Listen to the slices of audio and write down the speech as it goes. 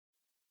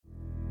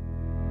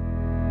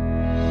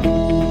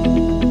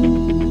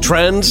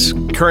trends,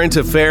 current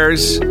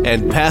affairs,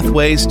 and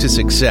pathways to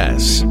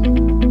success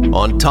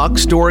on Talk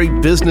Story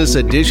Business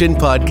Edition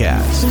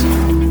podcast.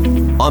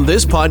 On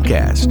this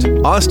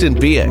podcast, Austin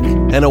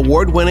Biek, an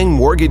award-winning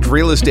mortgage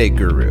real estate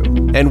guru,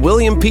 and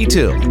William P.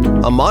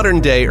 Toom, a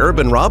modern-day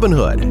urban Robin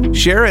Hood,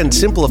 share and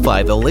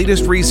simplify the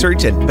latest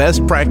research and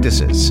best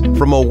practices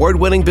from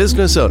award-winning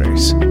business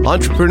owners,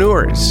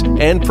 entrepreneurs,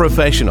 and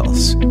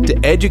professionals to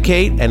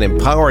educate and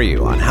empower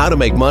you on how to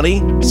make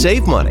money,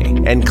 save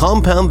money, and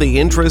compound the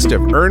interest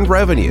of earned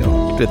revenue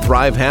to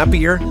thrive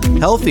happier,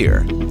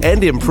 healthier,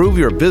 and improve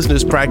your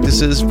business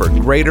practices for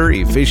greater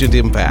efficient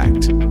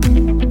impact.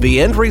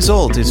 The end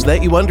result is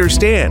that you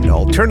understand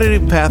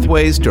alternative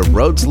pathways to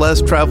roads less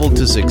traveled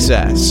to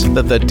success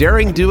that the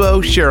daring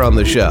duo share on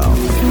the show.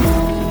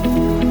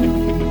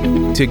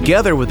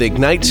 Together with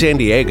Ignite San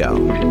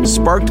Diego,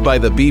 sparked by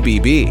the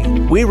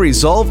BBB, we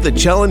resolve the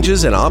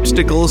challenges and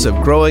obstacles of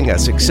growing a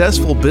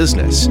successful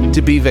business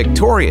to be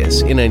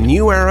victorious in a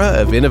new era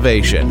of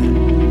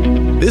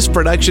innovation. This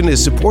production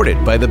is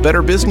supported by the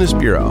Better Business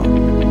Bureau,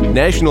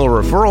 National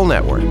Referral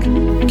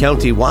Network,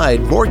 County-wide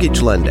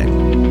Mortgage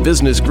Lending,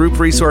 Business Group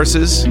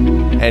Resources,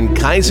 and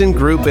Kaizen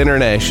Group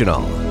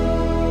International.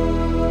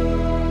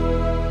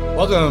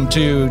 Welcome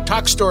to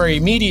Talk Story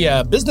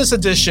Media Business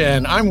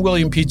Edition. I'm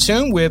William P.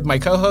 Toom with my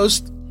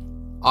co-host,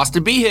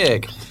 Austin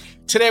Biek.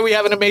 Today we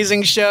have an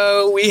amazing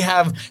show. We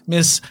have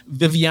Miss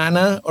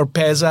Viviana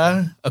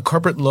Orpeza, a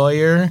corporate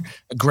lawyer,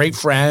 a great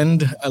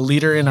friend, a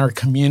leader in our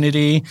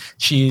community.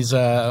 She's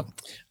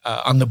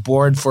on the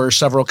board for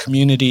several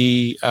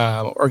community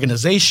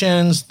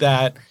organizations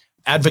that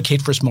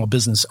advocate for small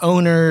business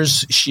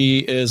owners. She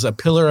is a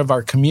pillar of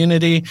our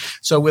community.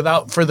 So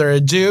without further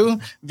ado,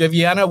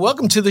 Viviana,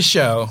 welcome to the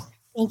show.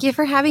 Thank you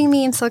for having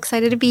me. I'm so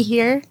excited to be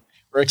here.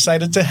 We're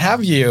excited to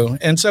have you.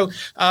 And so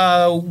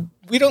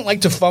we don't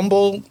like to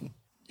fumble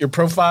your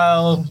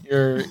profile,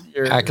 your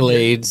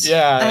accolades.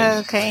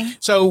 Yeah. Okay.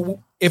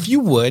 So if you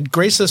would,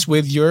 grace us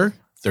with your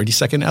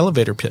 30-second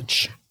elevator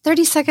pitch.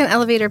 30-second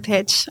elevator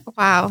pitch.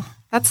 Wow.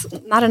 That's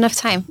not enough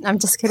time. I'm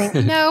just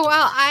kidding. No,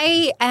 well,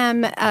 I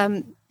am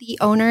the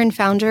owner and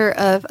founder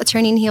of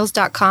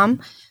attorneyinheels.com,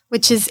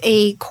 which is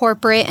a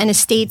corporate and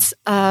estates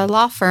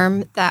law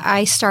firm that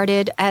I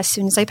started as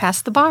soon as I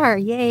passed the bar.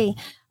 Yay.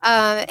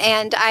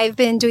 And I've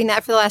been doing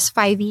that for the last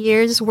 5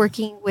 years,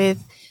 working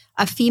with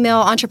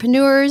female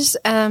entrepreneurs.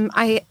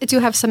 I do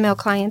have some male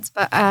clients,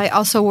 but I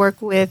also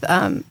work with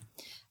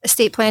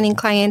estate planning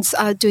clients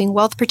doing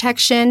wealth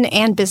protection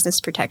and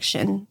business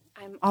protection.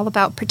 I'm all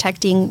about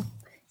protecting,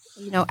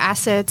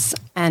 assets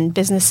and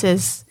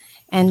businesses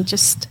and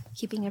just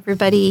keeping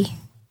everybody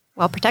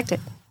well protected.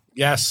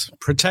 Yes.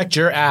 Protect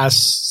your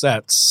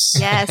assets.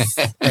 Yes.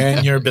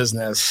 And your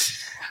business.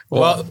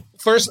 Well,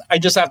 first, I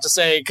just have to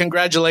say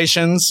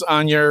congratulations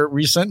on your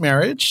recent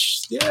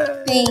marriage. Yay.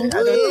 Thank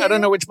you. I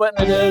don't know which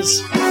button it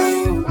is.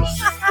 Yeah.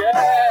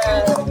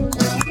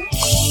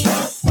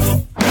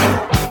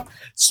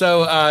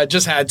 So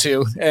just had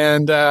to.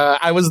 And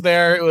I was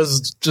there. It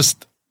was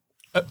just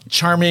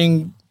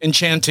charming,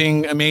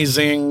 enchanting,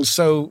 amazing.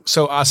 So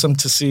awesome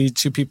to see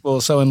two people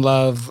so in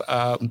love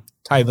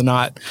tie the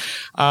knot.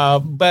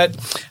 But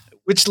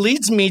which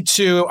leads me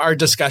to our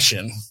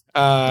discussion.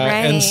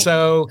 Right. And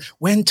so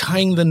when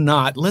tying the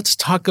knot, let's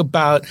talk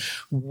about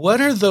what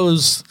are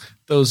those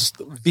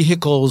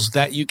vehicles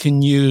that you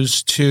can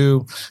use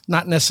to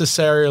not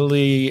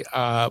necessarily,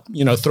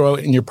 throw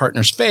it in your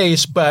partner's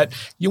face, but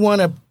you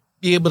want to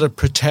be able to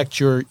protect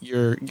your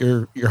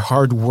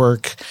hard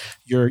work,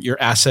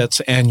 your assets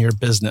and your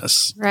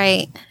business.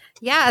 Right.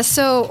 Yeah.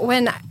 So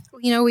when,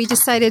 we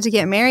decided to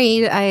get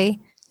married, I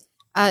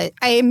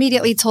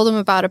immediately told him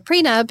about a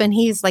prenup and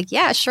he's like,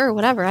 yeah, sure,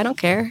 whatever. I don't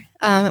care.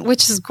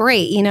 Which is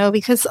great,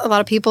 because a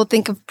lot of people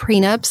think of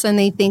prenups and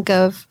they think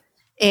of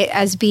it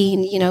as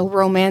being,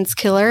 romance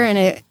killer and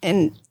it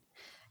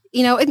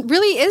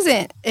really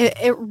isn't.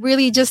 It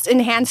really just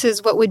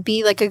enhances what would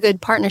be like a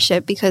good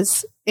partnership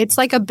because it's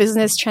like a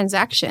business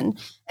transaction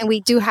and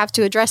we do have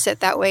to address it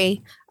that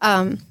way.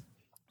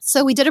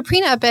 So we did a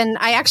prenup and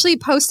I actually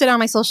posted on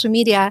my social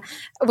media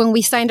when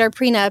we signed our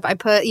prenup, I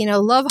put,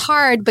 love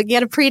hard, but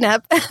get a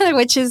prenup,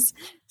 which is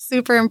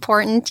super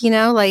important,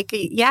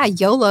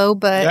 YOLO,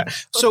 but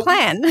so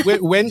plan.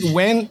 when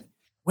do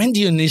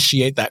you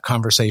initiate that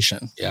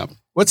conversation? Yeah.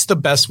 What's the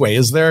best way?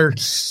 Is there,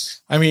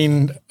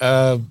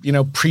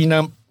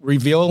 prenup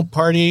reveal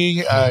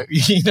party?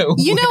 You know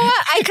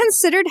what? I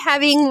considered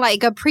having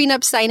like a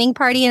prenup signing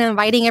party and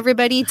inviting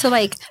everybody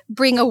to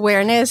bring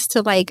awareness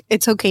to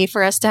it's okay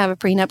for us to have a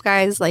prenup,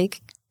 guys.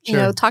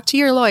 Talk to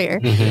your lawyer.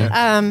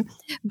 Mm-hmm.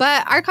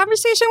 But our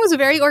conversation was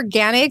very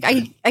organic.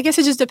 I guess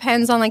it just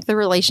depends on the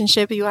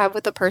relationship you have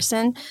with the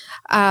person.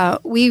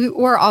 We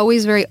were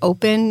always very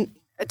open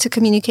to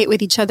communicate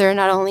with each other,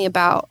 not only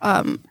about,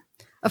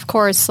 of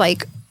course,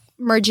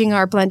 merging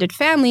our blended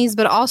families,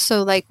 but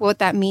also what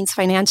that means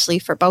financially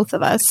for both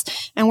of us.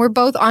 And we're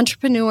both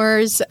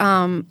entrepreneurs.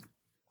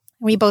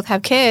 We both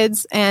have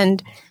kids.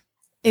 And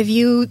if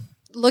you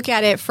look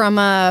at it from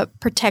a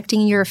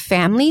protecting your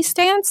family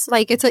stance,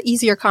 like it's an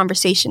easier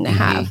conversation to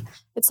have.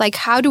 It's like,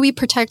 how do we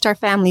protect our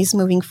families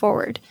moving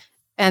forward?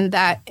 And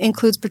that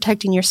includes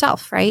protecting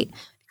yourself, right?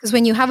 Because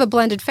when you have a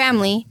blended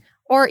family,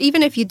 or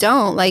even if you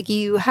don't, like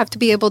you have to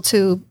be able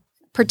to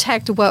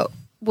protect what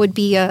would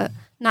be a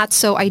not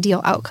so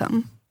ideal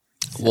outcome.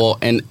 Well,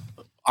 and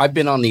I've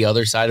been on the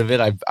other side of it.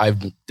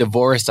 I've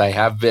divorced. I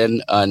have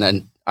been,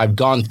 and I've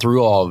gone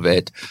through all of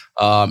it.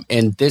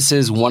 And this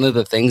is one of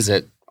the things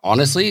that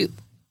honestly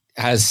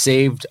has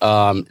saved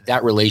that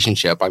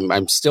relationship.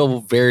 I'm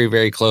still very,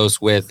 very close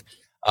with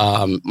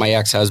my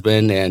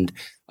ex-husband, and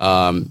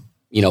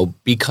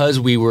because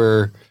we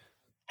were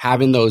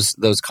having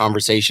those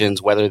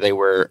conversations, whether they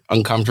were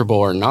uncomfortable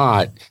or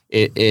not,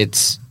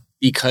 it's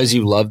because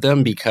you love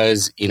them,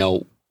 because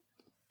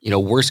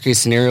worst case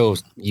scenario,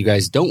 you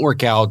guys don't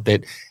work out,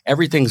 that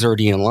everything's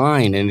already in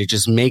line, and it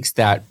just makes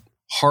that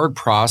hard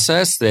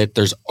process that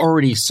there's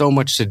already so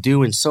much to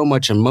do and so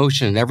much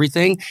emotion and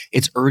everything.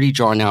 It's already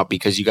drawn out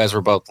because you guys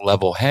were both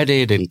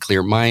level-headed and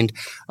clear mind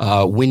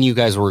when you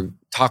guys were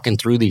talking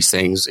through these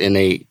things in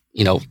a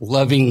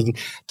loving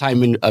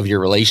time of your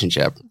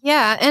relationship.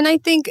 Yeah, and I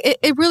think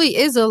it really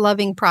is a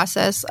loving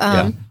process.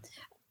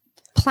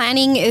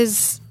 Planning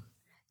is.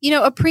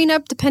 A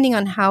prenup, depending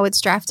on how it's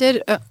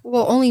drafted,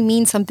 will only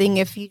mean something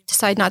if you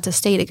decide not to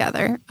stay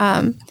together.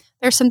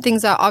 There's some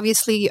things that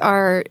obviously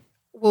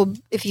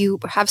if you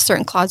have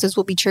certain clauses,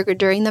 will be triggered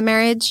during the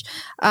marriage.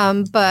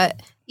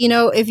 But,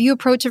 if you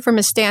approach it from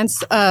a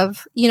stance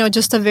of,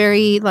 just a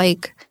very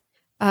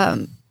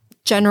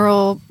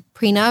general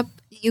prenup,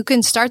 you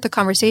can start the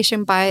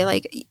conversation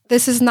by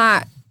this is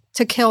not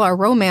to kill our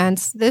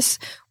romance. This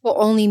will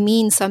only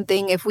mean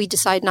something if we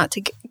decide not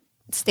to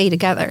stay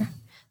together.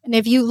 And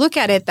if you look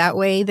at it that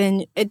way,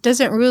 then it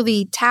doesn't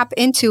really tap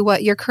into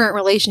what your current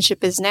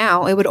relationship is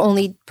now. It would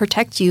only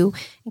protect you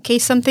in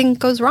case something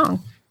goes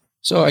wrong.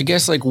 So I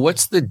guess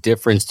what's the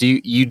difference?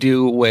 Do you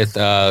do with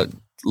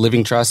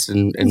living trust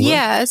and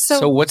yeah?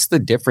 So what's the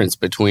difference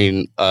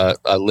between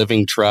a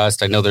living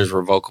trust? I know there's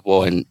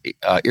revocable and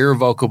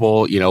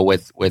irrevocable,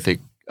 with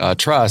a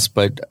trust,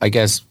 but I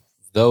guess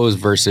those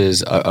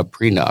versus a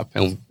prenup.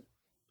 And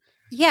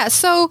yeah.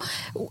 So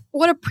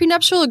what a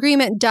prenuptial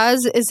agreement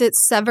does is it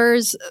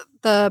severs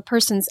the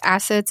person's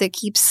assets. It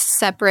keeps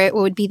separate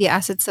what would be the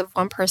assets of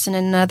one person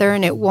and another,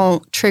 and it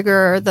won't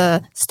trigger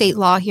the state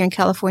law here in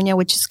California,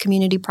 which is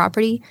community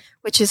property,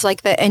 which is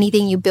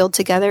anything you build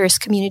together is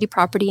community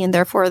property, and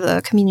therefore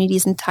the community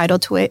is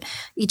entitled to it.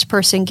 Each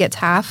person gets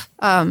half.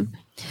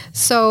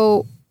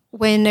 So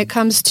when it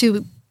comes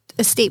to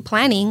estate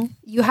planning,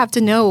 you have to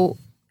know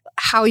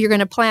how you're going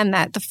to plan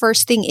that. The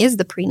first thing is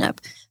the prenup.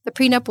 The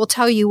prenup will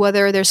tell you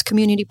whether there's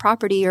community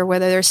property or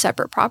whether there's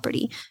separate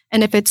property.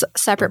 And if it's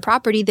separate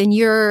property, then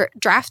you're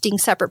drafting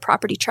separate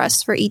property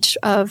trusts for each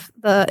of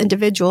the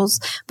individuals.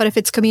 But if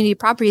it's community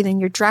property, then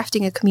you're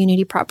drafting a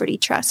community property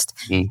trust.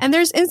 And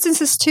there's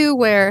instances too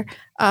where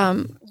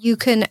you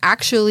can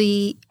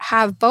actually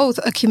have both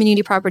a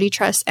community property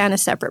trust and a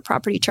separate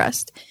property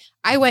trust.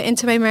 I went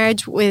into my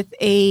marriage with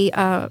a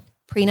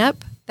prenup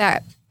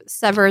that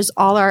severs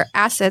all our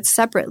assets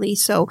separately.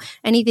 So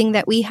anything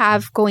that we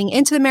have going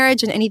into the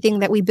marriage and anything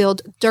that we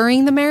build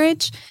during the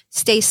marriage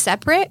stays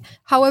separate.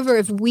 However,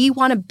 if we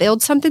want to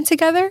build something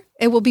together,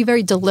 it will be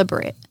very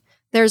deliberate.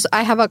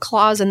 I have a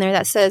clause in there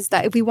that says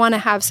that if we want to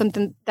have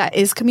something that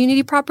is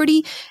community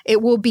property,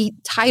 it will be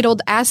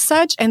titled as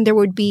such, and there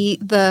would be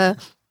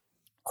the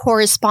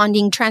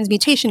corresponding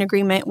transmutation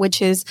agreement,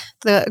 which is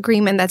the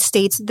agreement that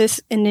states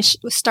this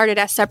started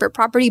as separate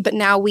property, but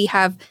now we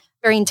have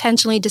very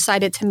intentionally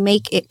decided to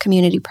make it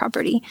community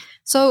property.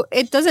 So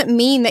it doesn't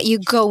mean that you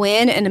go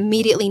in and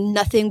immediately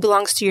nothing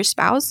belongs to your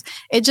spouse.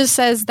 It just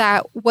says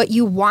that what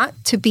you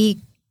want to be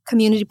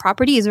community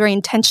property is very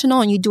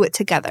intentional, and you do it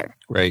together.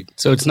 Right.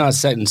 So it's not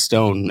set in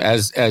stone.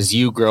 As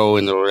you grow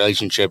in the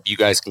relationship, you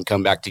guys can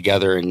come back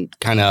together and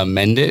kind of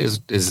amend it.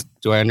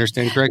 Do I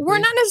understand correctly? We're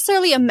not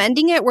necessarily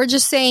amending it. We're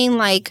just saying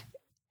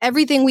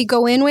everything we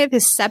go in with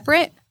is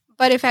separate.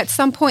 But if at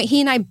some point he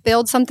and I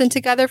build something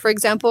together, for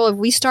example, if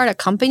we start a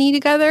company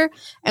together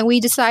and we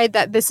decide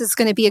that this is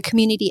going to be a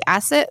community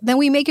asset, then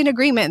we make an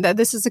agreement that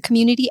this is a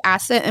community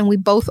asset and we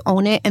both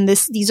own it. And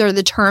these are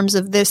the terms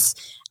of this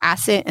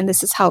asset, and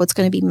this is how it's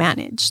going to be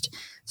managed.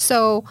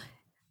 So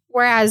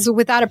whereas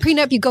without a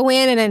prenup, you go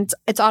in and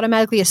it's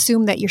automatically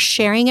assumed that you're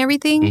sharing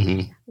everything.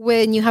 Mm-hmm.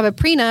 When you have a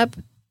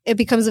prenup, it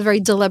becomes a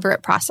very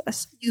deliberate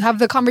process. You have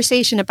the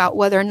conversation about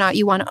whether or not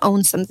you want to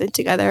own something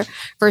together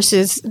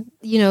versus,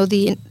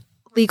 the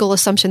legal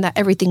assumption that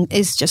everything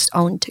is just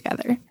owned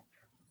together.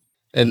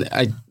 And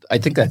I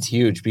think that's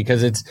huge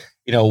because it's,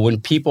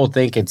 when people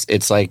think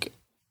it's like,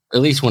 at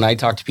least when I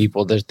talk to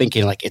people, they're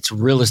thinking it's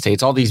real estate,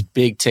 it's all these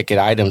big ticket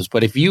items.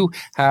 But if you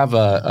have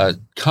a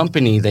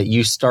company that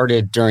you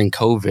started during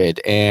COVID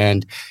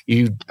and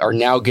you are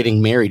now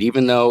getting married,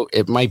 even though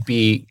it might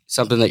be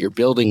something that you're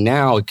building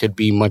now, it could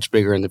be much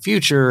bigger in the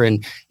future.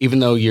 And even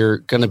though you're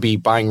going to be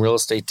buying real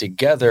estate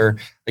together,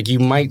 you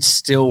might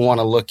still want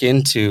to look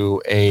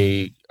into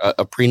a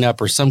a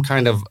prenup or some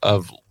kind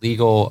of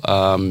legal,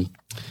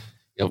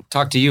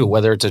 talk to you,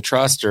 whether it's a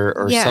trust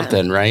or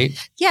something, right?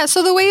 Yeah.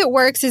 So the way it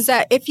works is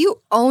that if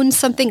you own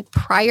something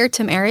prior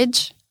to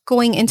marriage,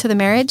 going into the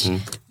marriage,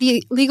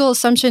 the legal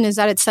assumption is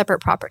that it's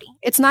separate property.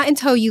 It's not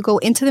until you go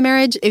into the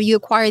marriage, if you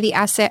acquire the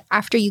asset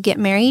after you get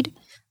married,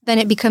 then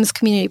it becomes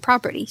community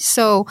property.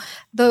 So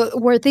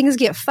where things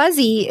get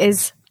fuzzy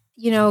is,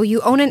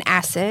 you own an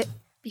asset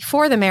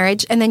before the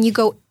marriage and then you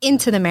go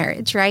into the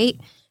marriage, right?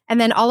 And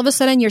then all of a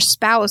sudden your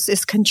spouse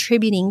is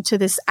contributing to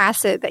this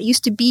asset that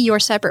used to be your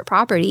separate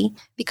property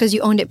because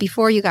you owned it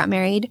before you got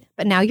married,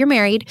 but now you're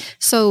married.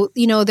 So,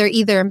 they're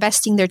either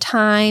investing their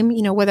time,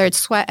 whether it's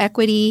sweat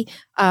equity,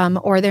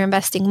 or they're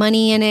investing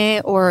money in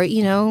it, or,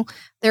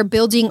 they're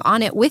building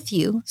on it with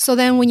you. So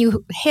then when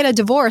you hit a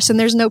divorce and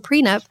there's no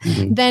prenup,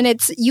 then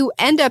you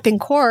end up in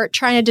court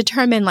trying to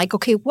determine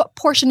okay, what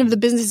portion of the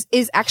business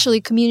is actually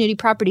community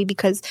property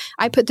because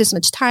I put this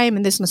much time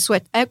and this much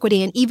sweat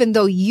equity. And even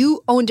though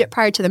you owned it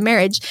prior to the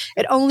marriage,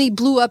 it only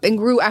blew up and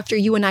grew after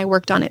you and I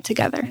worked on it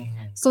together.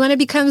 So then it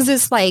becomes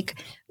this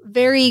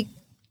very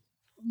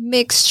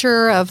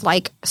mixture of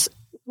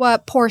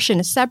what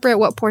portion is separate,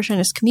 what portion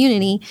is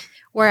community.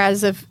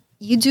 Whereas if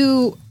you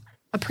do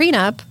a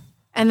prenup,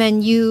 and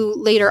then you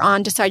later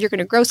on decide you're going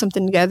to grow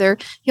something together,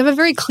 you have a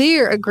very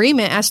clear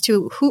agreement as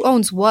to who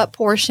owns what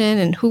portion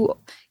and who,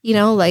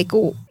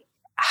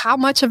 how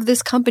much of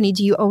this company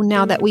do you own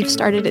now that we've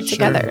started it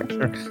together?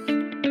 Sure.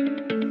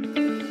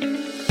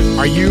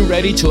 Are you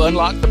ready to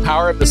unlock the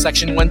power of the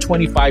Section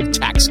 125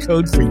 tax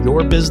code for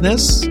your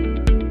business?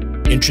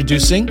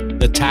 Introducing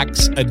the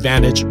Tax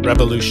Advantage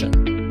Revolution.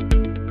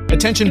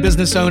 Attention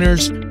business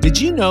owners,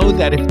 did you know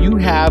that if you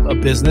have a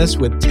business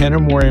with 10 or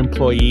more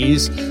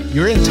employees,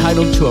 you're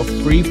entitled to a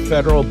free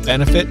federal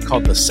benefit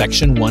called the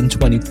Section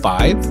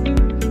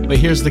 125? But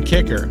here's the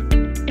kicker.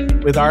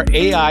 With our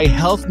AI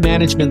health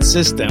management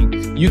system,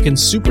 you can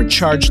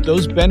supercharge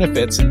those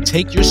benefits and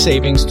take your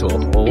savings to a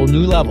whole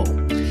new level.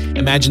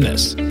 Imagine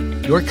this.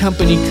 Your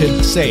company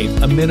could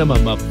save a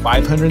minimum of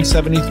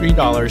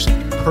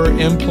 $573 per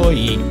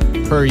employee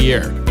per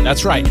year.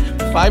 That's right,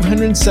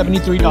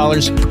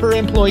 $573 per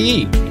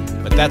employee.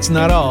 But that's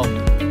not all.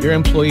 Your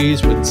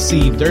employees would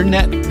see their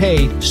net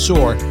pay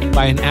soar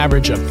by an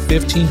average of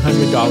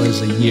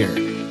 $1,500 a year.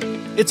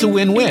 It's a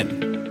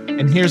win-win.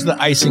 And here's the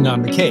icing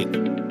on the cake.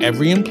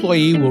 Every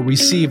employee will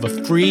receive a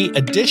free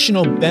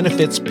additional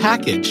benefits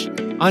package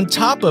on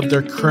top of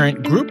their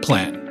current group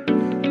plan.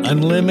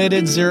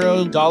 Unlimited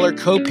 $0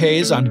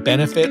 copays on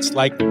benefits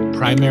like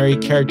primary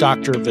care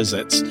doctor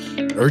visits,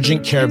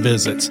 urgent care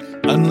visits,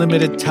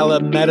 unlimited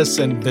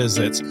telemedicine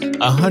visits,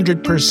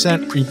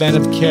 100%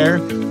 preventive care,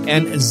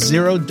 and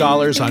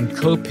 $0 on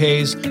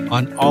copays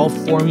on all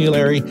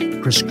formulary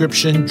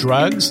prescription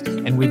drugs,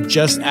 and we've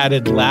just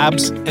added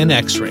labs and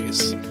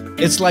x-rays.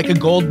 It's like a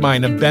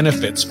goldmine of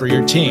benefits for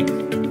your team.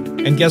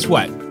 And guess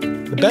what?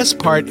 The best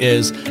part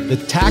is the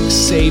tax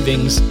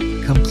savings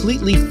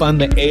completely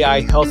fund the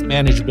AI health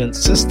management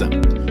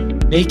system,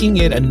 making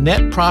it a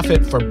net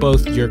profit for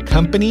both your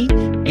company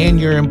and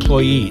your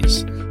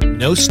employees.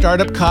 No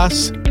startup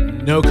costs,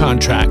 no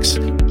contracts,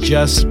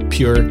 just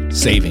pure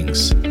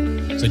savings.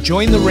 So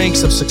join the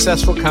ranks of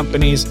successful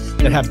companies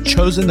that have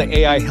chosen the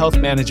AI health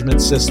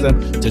management system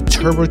to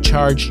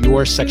turbocharge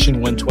your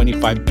Section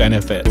 125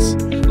 benefits.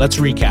 Let's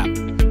recap.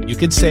 You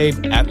could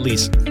save at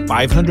least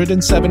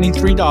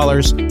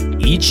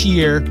 $573 each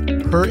year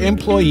per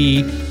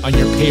employee on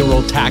your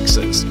payroll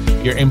taxes.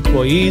 Your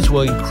employees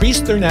will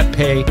increase their net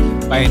pay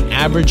by an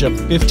average of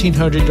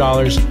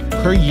 $1,500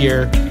 per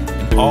year,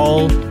 and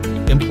all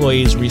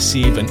employees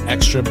receive an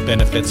extra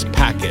benefits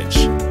package.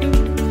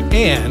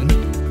 And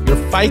your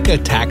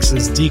FICA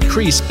taxes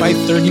decrease by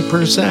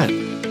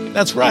 30%.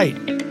 That's right,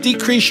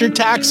 decrease your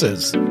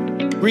taxes.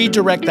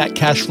 Redirect that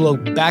cash flow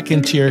back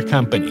into your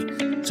company.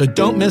 So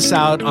don't miss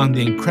out on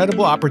the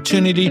incredible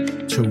opportunity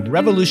to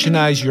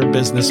revolutionize your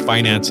business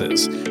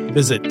finances.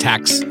 Visit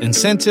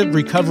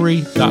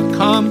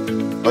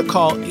taxincentiverecovery.com or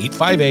call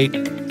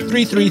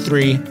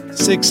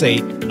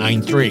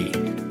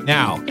 858-333-6893.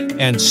 Now,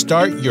 and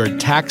start your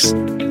tax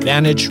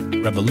advantage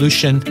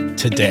revolution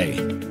today.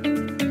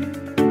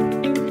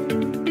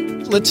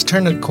 Let's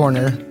turn a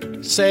corner.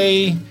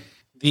 Say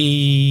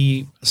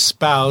the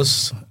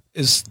spouse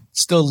is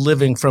still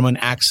living from an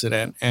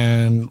accident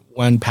and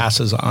one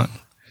passes on.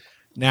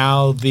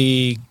 Now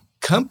the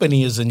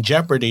company is in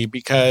jeopardy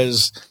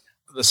because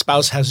the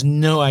spouse has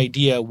no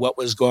idea what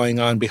was going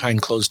on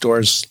behind closed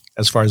doors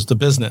as far as the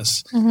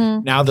business.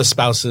 Mm-hmm. Now the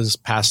spouse has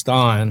passed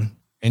on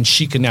and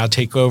she can now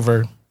take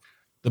over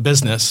the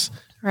business.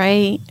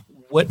 Right.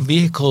 What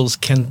vehicles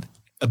can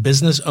a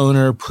business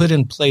owner put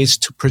in place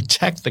to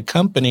protect the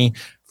company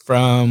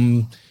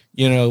from,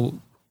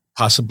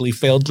 possibly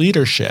failed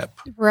leadership?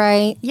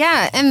 Right.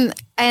 Yeah. And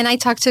I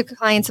talk to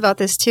clients about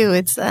this too.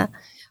 It's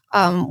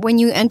when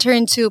you enter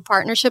into a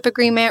partnership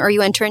agreement or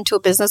you enter into a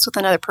business with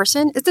another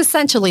person, it's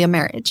essentially a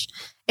marriage.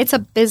 It's a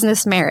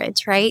business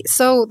marriage, right?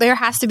 So there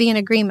has to be an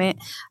agreement.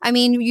 I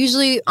mean,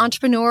 usually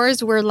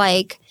entrepreneurs, we're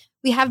like,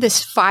 we have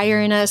this fire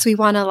in us. We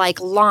want to like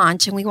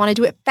launch and we want to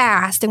do it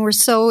fast. And we're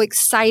so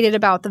excited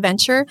about the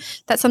venture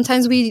that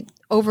sometimes we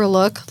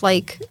overlook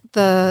like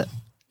the,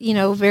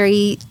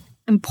 very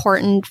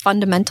important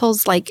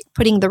fundamentals, like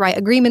putting the right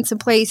agreements in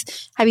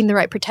place, having the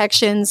right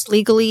protections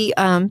legally.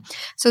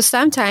 So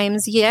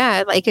sometimes,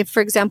 like if,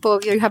 for example,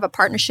 if you have a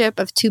partnership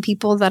of two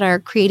people that are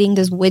creating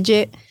this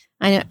widget,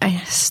 I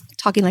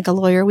talking like a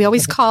lawyer, we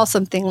always call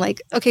something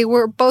like, okay,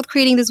 we're both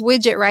creating this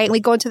widget, right? And we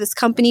go into this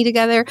company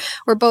together.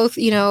 We're both,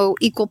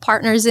 equal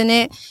partners in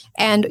it.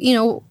 And,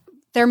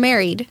 they're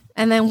married.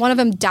 And then one of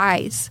them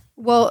dies.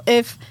 Well,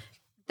 if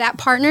that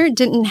partner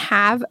didn't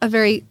have a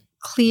very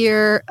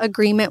clear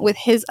agreement with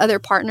his other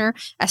partner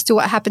as to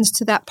what happens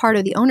to that part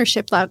of the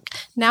ownership, like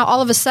now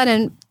all of a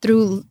sudden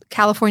through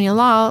California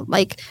law,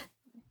 like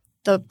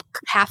his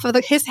half of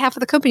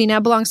the company now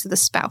belongs to the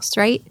spouse,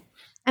 right?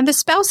 And the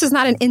spouse is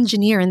not an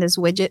engineer in this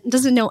widget,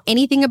 doesn't know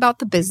anything about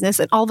the business,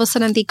 and all of a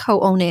sudden they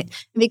co-own it.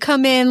 And they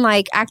come in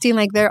like acting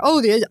like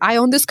I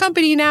own this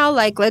company now,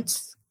 like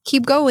let's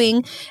keep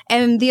going.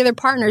 And the other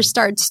partner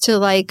starts to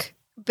like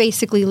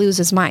basically lose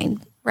his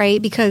mind,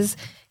 right? Because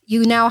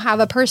you now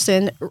have a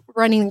person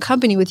running the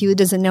company with you who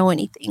doesn't know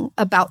anything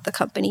about the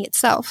company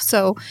itself.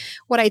 So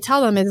what I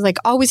tell them is like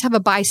always have a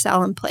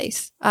buy-sell in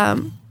place,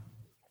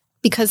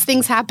 because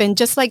things happen.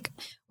 Just like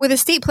with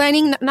estate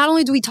planning, not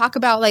only do we talk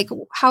about like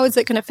how is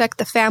it going to affect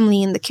the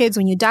family and the kids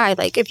when you die,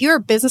 like if you're a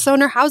business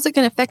owner, how is it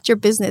going to affect your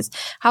business?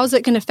 How is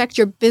it going to affect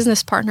your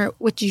business partner,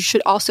 which you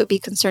should also be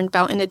concerned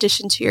about in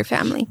addition to your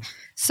family?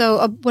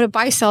 So what a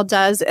buy-sell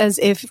does is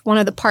if one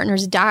of the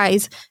partners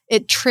dies,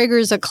 it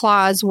triggers a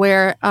clause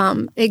where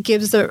it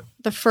gives the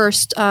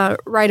first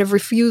right of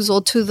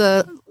refusal to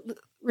the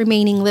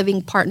remaining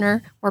living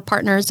partner or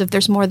partners if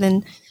there's more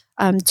than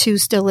two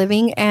still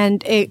living,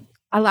 and it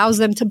allows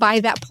them to buy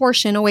that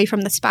portion away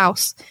from the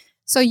spouse.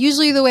 So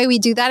usually the way we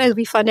do that is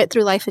we fund it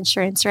through life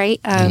insurance,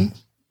 right?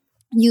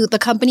 The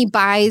company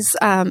buys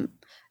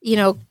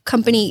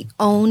company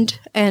owned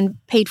and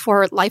paid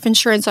for life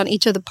insurance on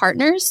each of the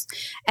partners.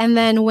 And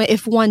then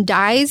if one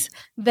dies,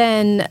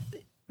 then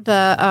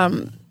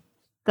the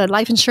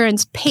life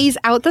insurance pays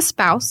out the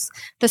spouse.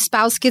 The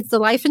spouse gets the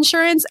life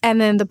insurance, and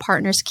then the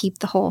partners keep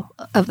the whole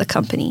of the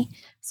company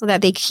so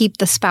that they keep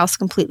the spouse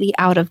completely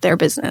out of their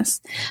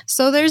business.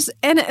 So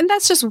and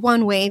that's just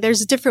one way.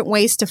 There's different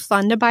ways to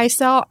fund a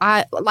buy-sell.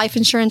 Life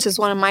insurance is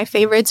one of my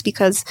favorites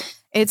because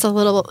it's a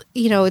little,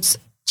 it's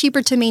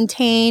cheaper to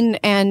maintain,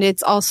 and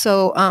it's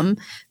also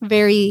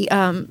very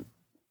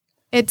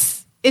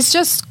it's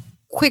just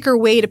quicker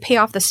way to pay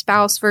off the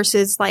spouse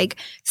versus like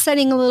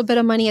setting a little bit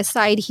of money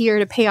aside here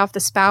to pay off the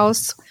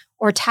spouse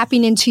or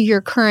tapping into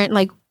your current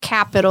like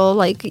capital.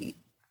 Like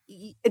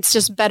it's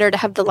just better to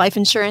have the life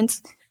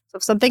insurance. So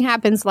if something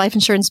happens, life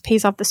insurance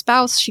pays off the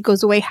spouse. She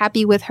goes away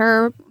happy with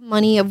her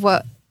money of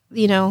what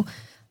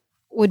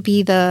would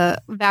be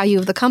the value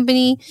of the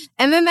company.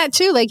 And then that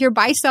too, like your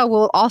buy-sell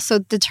will also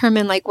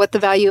determine like what the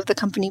value of the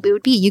company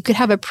would be. You could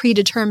have a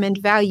predetermined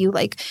value.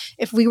 Like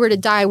if we were to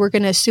die, we're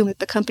going to assume that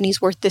the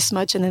company's worth this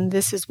much, and then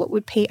this is what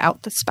would pay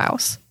out the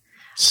spouse.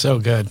 So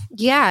good.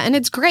 Yeah. And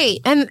it's great.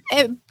 And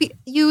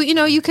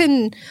you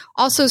can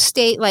also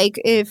state like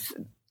if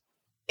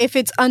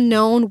it's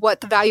unknown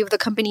what the value of the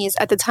company is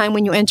at the time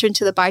when you enter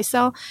into the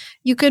buy-sell,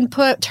 you can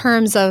put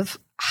terms of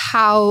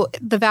how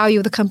the value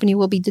of the company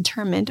will be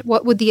determined.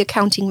 What would the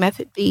accounting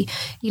method be?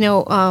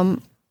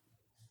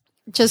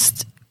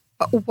 Just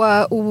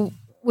what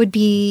would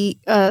be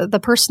the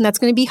person that's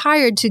going to be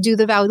hired to do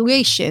the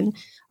valuation?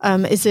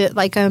 Is it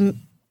going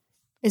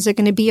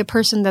to be a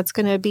person that's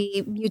going to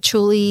be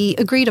mutually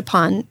agreed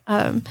upon?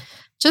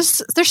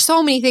 There's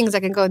so many things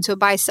that can go into a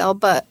buy-sell,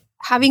 but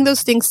having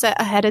those things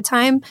set ahead of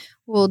time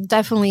will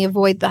definitely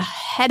avoid the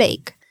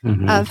headache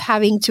of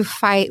having to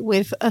fight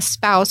with a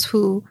spouse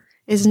who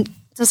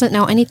doesn't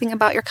know anything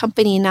about your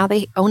company, and now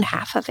they own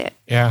half of it.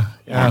 Yeah.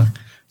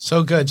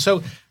 So good.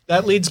 So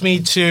that leads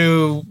me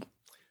to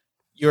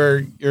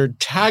your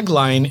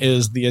tagline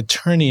is the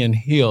attorney in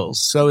heels.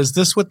 So is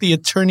this what the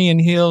attorney in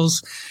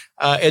heels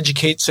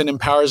educates and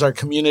empowers our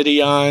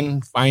community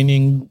on,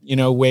 finding,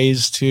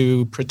 ways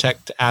to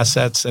protect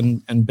assets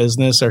and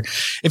business? Or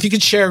if you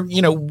could share,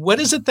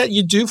 what is it that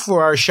you do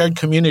for our shared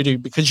community?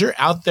 Because you're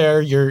out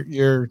there,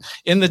 you're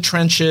in the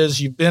trenches,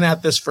 you've been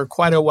at this for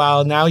quite a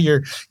while. Now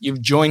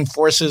you've joined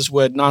forces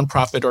with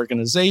nonprofit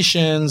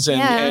organizations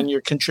and you're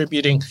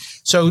contributing.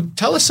 So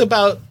tell us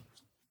about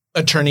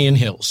Attorney in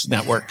Heels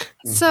Network.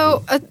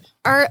 So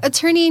our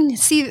Attorney in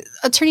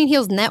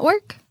Heels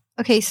Network.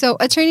 Okay, so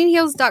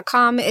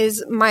attorneyinheels.com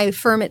is my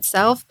firm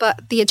itself,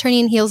 but the Attorney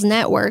in Heels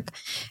Network,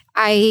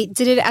 I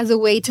did it as a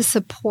way to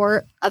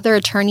support other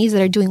attorneys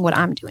that are doing what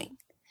I'm doing.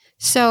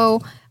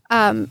 So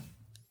I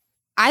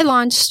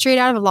launched straight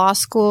out of law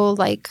school,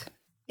 like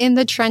in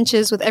the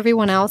trenches with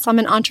everyone else. I'm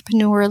an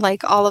entrepreneur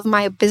like all of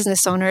my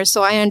business owners,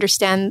 so I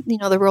understand,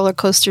 the roller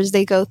coasters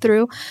they go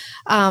through.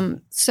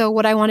 So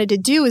what I wanted to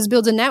do is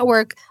build a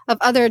network of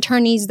other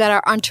attorneys that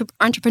are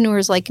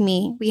entrepreneurs like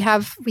me.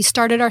 We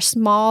started our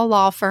small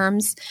law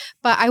firms,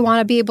 but I want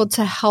to be able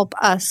to help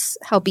us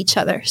help each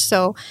other.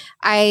 So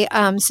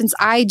since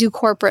I do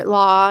corporate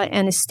law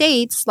and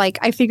estates, like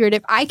I figured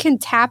if I can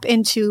tap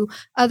into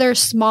other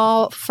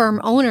small firm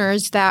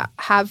owners that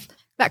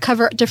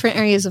cover different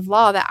areas of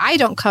law that I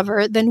don't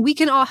cover, then we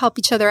can all help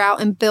each other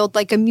out and build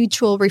like a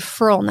mutual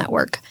referral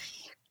network.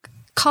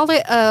 Call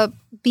it a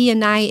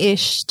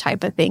BNI-ish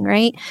type of thing,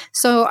 right?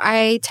 So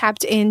I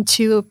tapped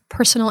into a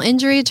personal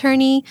injury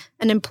attorney,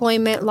 an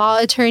employment law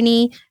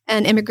attorney,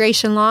 an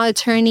immigration law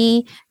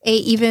attorney,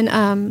 even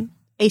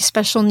a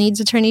special needs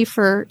attorney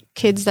for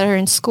kids that are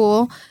in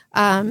school.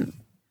 And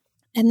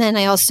then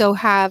I also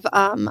have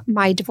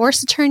my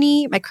divorce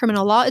attorney, my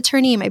criminal law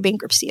attorney, and my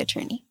bankruptcy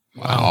attorney.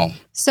 Wow.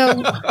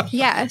 So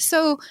yeah,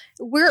 so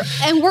we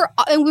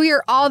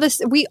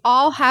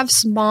all have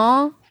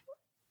small,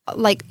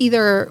 like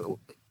either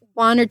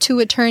one or two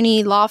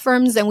attorney law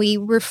firms, and we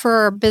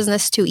refer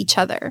business to each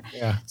other.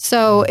 Yeah.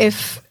 So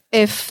if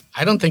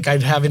I don't think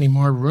I'd have any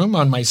more room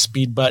on my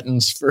speed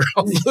buttons for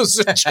all those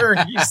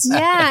attorneys.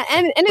 Yeah,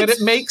 but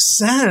it makes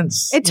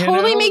sense. It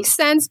totally makes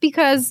sense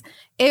because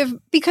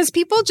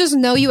people just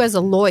know you as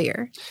a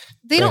lawyer.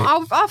 They don't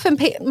often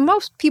pay.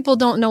 Most people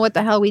don't know what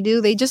the hell we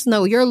do. They just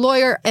know you're a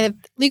lawyer, and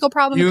if legal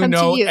problem comes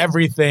to you, you know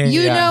everything.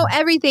 You know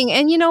everything,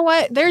 and you know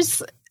what?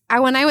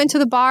 When I went to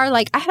the bar,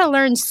 like I had to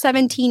learn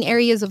 17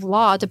 areas of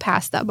law to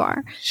pass that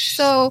bar.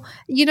 So,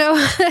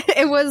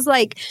 it was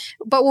like,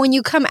 but when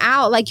you come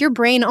out, like your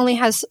brain only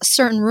has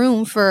certain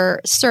room for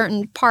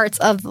certain parts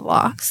of the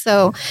law.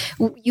 So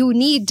you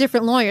need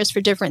different lawyers for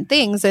different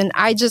things. And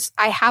I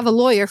have a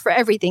lawyer for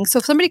everything. So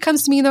if somebody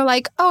comes to me and they're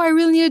like, oh, I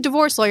really need a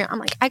divorce lawyer. I'm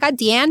like, I got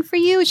Deanne for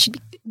you.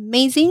 She'd be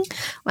amazing.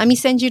 Let me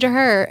send you to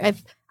her.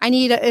 If they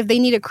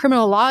need a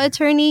criminal law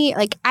attorney,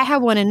 like I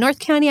have one in North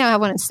County, I have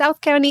one in South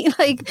County, and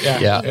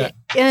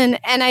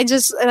I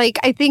just like,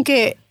 I think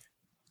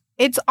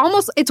it's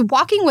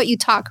walking what you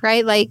talk,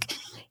 right? Like,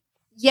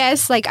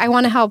 yes, like I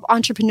want to help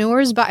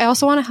entrepreneurs, but I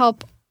also want to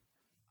help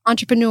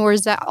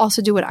entrepreneurs that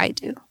also do what I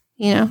do,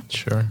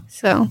 Sure.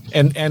 So,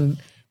 and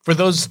for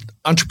those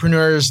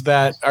entrepreneurs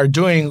that are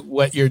doing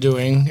what you're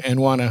doing and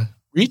want to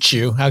reach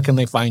you, how can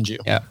they find you?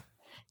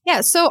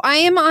 Yeah. So I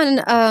am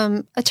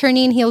on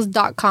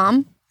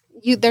attorneyinheels.com.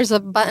 There's a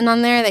button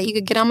on there that you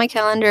could get on my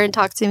calendar and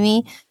talk to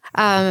me,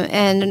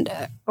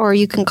 or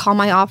you can call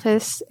my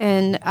office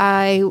and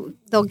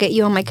they'll get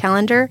you on my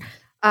calendar.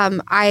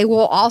 I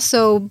will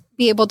also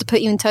be able to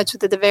put you in touch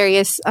with the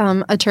various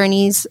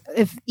attorneys,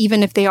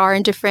 even if they are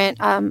in different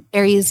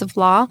areas of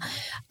law,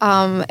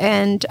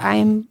 and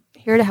I'm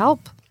here to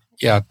help.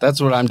 Yeah, that's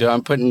what I'm doing.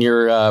 I'm putting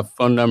your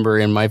phone number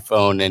in my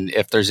phone, and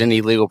if there's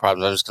any legal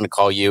problems, I'm just going to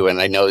call you,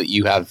 and I know that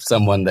you have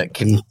someone that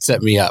can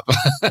set me up.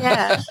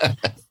 Yeah.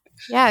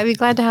 Yeah, I'd be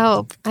glad to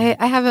help. I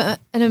have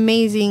an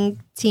amazing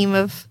team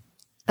of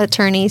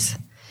attorneys.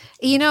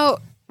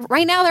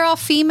 Right now they're all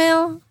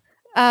female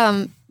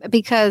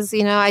because,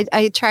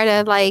 I try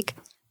to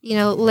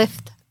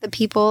lift the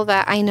people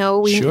that I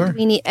know we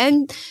need.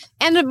 And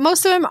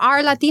most of them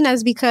are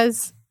Latinas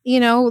because,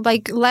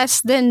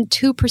 less than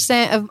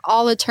 2% of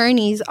all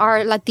attorneys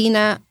are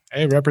Latina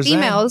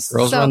females.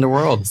 Girls around the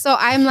world. So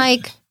I'm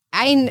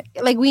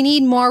we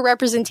need more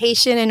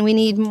representation and we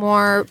need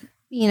more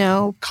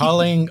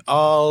calling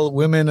all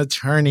women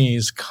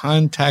attorneys,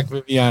 contact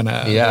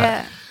Viviana.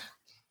 Yeah.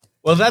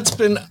 Well, that's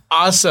been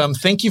awesome.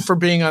 Thank you for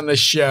being on the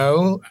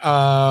show.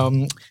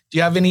 Do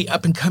you have any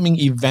up and coming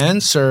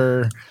events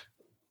or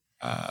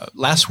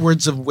last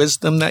words of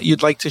wisdom that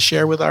you'd like to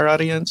share with our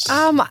audience?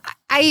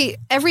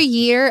 Every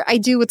year I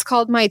do what's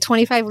called my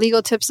 25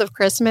 legal tips of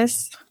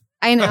Christmas.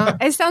 I know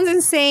it sounds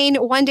insane.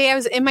 One day I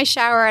was in my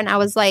shower and I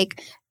was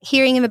like,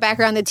 hearing in the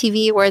background the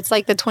TV where it's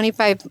like the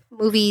 25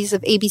 movies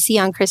of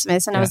ABC on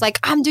Christmas. And I was like,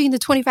 I'm doing the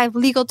 25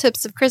 legal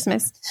tips of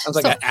Christmas. Sounds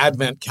like an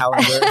advent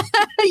calendar.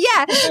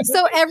 Yeah.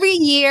 So every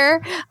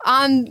year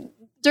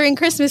during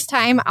Christmas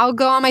time, I'll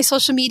go on my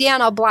social media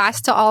and I'll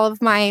blast to all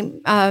of my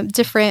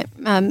different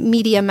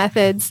media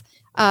methods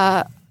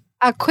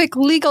a quick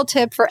legal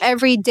tip for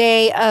every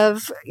day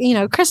of,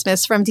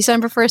 Christmas from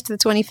December 1st to the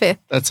 25th.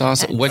 That's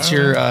awesome. What's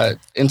your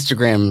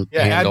Instagram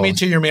handle? Add me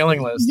to your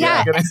mailing list.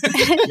 Yeah.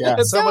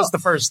 It's almost the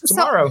first.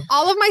 Tomorrow. So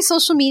all of my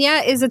social media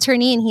is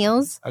Attorney in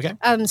Heels. Okay.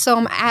 So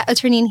I'm at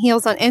Attorney in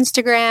Heels on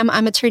Instagram.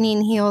 I'm Attorney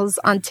in Heels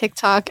on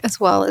TikTok as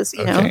well as,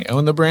 Okay.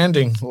 Own the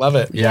branding. Love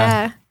it.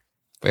 Yeah.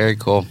 Very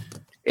cool.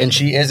 And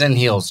she is in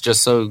heels,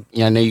 just so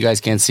I know you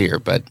guys can't see her,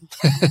 but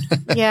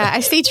yeah,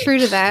 I stay true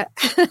to that.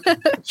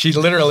 She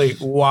literally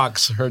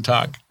walks her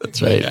talk.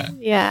 That's right.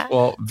 Yeah.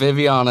 Well,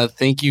 Viviana,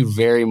 thank you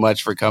very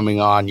much for coming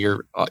on.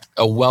 You're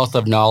a wealth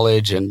of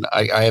knowledge, and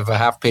I have a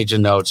half page of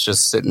notes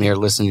just sitting here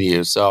listening to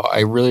you. So I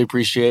really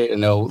appreciate it. I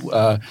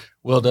know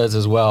Will does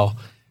as well.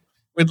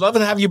 We'd love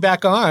to have you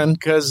back on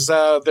because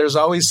there's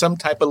always some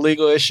type of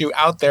legal issue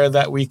out there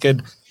that we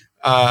could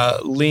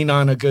lean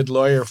on a good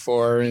lawyer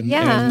for, and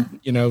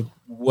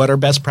what are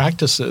best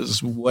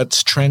practices,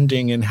 what's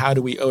trending, and how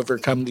do we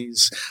overcome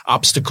these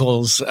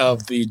obstacles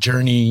of the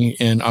journey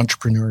in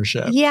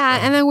entrepreneurship. Yeah,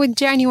 and then with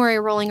January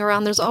rolling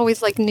around, there's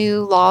always like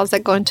new laws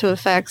that go into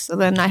effect. So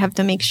then I have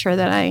to make sure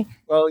that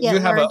you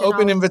have an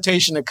open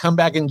invitation to come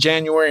back in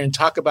January and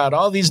talk about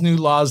all these new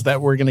laws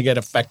that we're going to get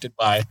affected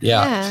by.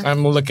 Yeah.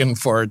 I'm looking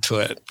forward to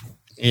it.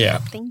 Yeah.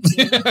 Thank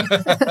you.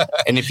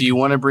 And if you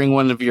want to bring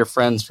one of your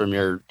friends from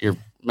your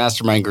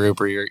mastermind group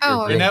or your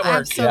group,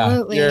 network,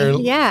 absolutely.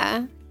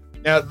 Yeah.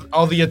 Now,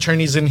 all the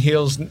attorneys in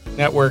Heels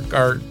Network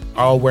are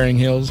all wearing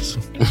heels.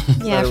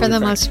 Yeah, for the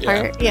most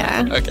part.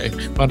 Yeah. Okay,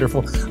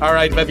 wonderful. All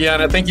right,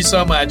 Viviana, thank you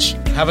so much.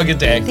 Have a good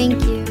day.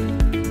 Thank you.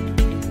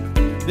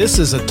 This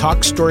is a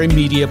Talk Story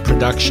Media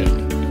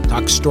production.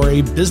 Talk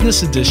Story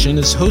Business Edition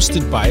is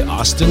hosted by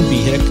Austin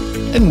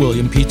Behick and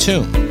William P.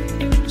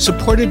 Toome.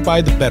 Supported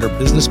by the Better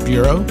Business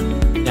Bureau,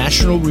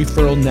 National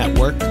Referral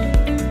Network,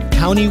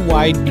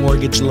 County-Wide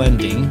Mortgage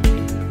Lending,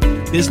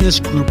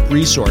 Business Group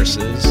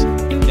Resources,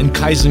 and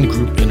Kaizen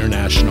Group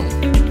International.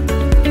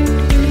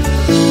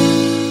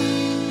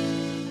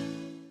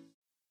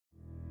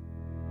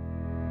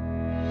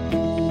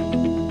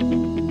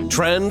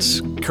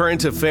 Trends,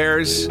 current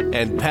affairs,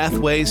 and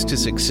pathways to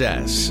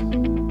success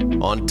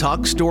on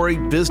Talk Story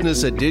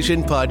Business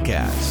Edition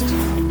podcast.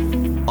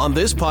 On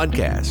this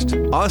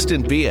podcast,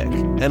 Austin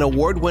Behick, an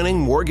award-winning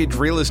mortgage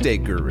real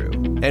estate guru,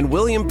 and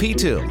William P.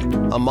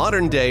 Toome, a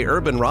modern-day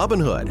urban Robin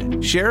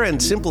Hood, share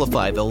and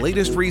simplify the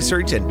latest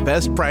research and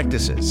best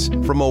practices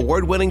from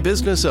award-winning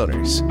business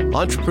owners,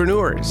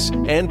 entrepreneurs,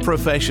 and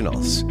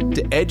professionals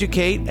to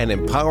educate and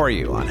empower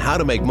you on how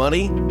to make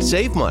money,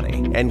 save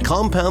money, and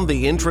compound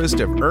the interest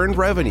of earned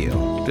revenue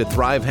to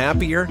thrive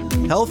happier,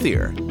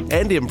 healthier,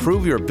 and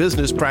improve your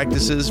business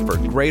practices for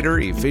greater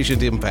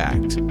efficient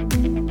impact.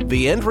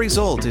 The end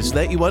result is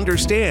that you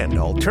understand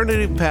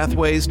alternative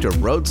pathways to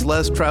roads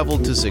less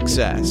traveled to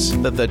success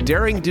that the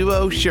daring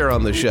duo share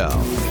on the show.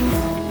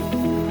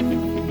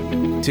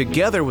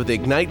 Together with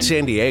Ignite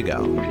San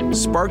Diego,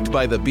 sparked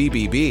by the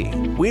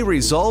BBB, we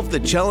resolve the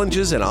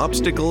challenges and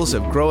obstacles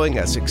of growing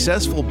a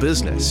successful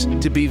business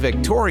to be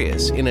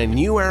victorious in a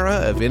new era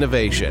of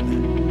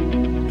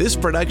innovation. This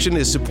production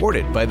is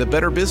supported by the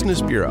Better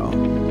Business Bureau,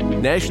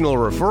 National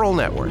Referral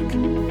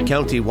Network,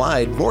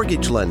 County-Wide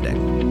Mortgage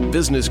Lending,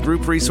 Business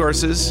Group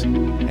Resources,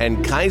 and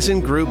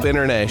Kaizen Group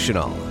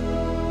International.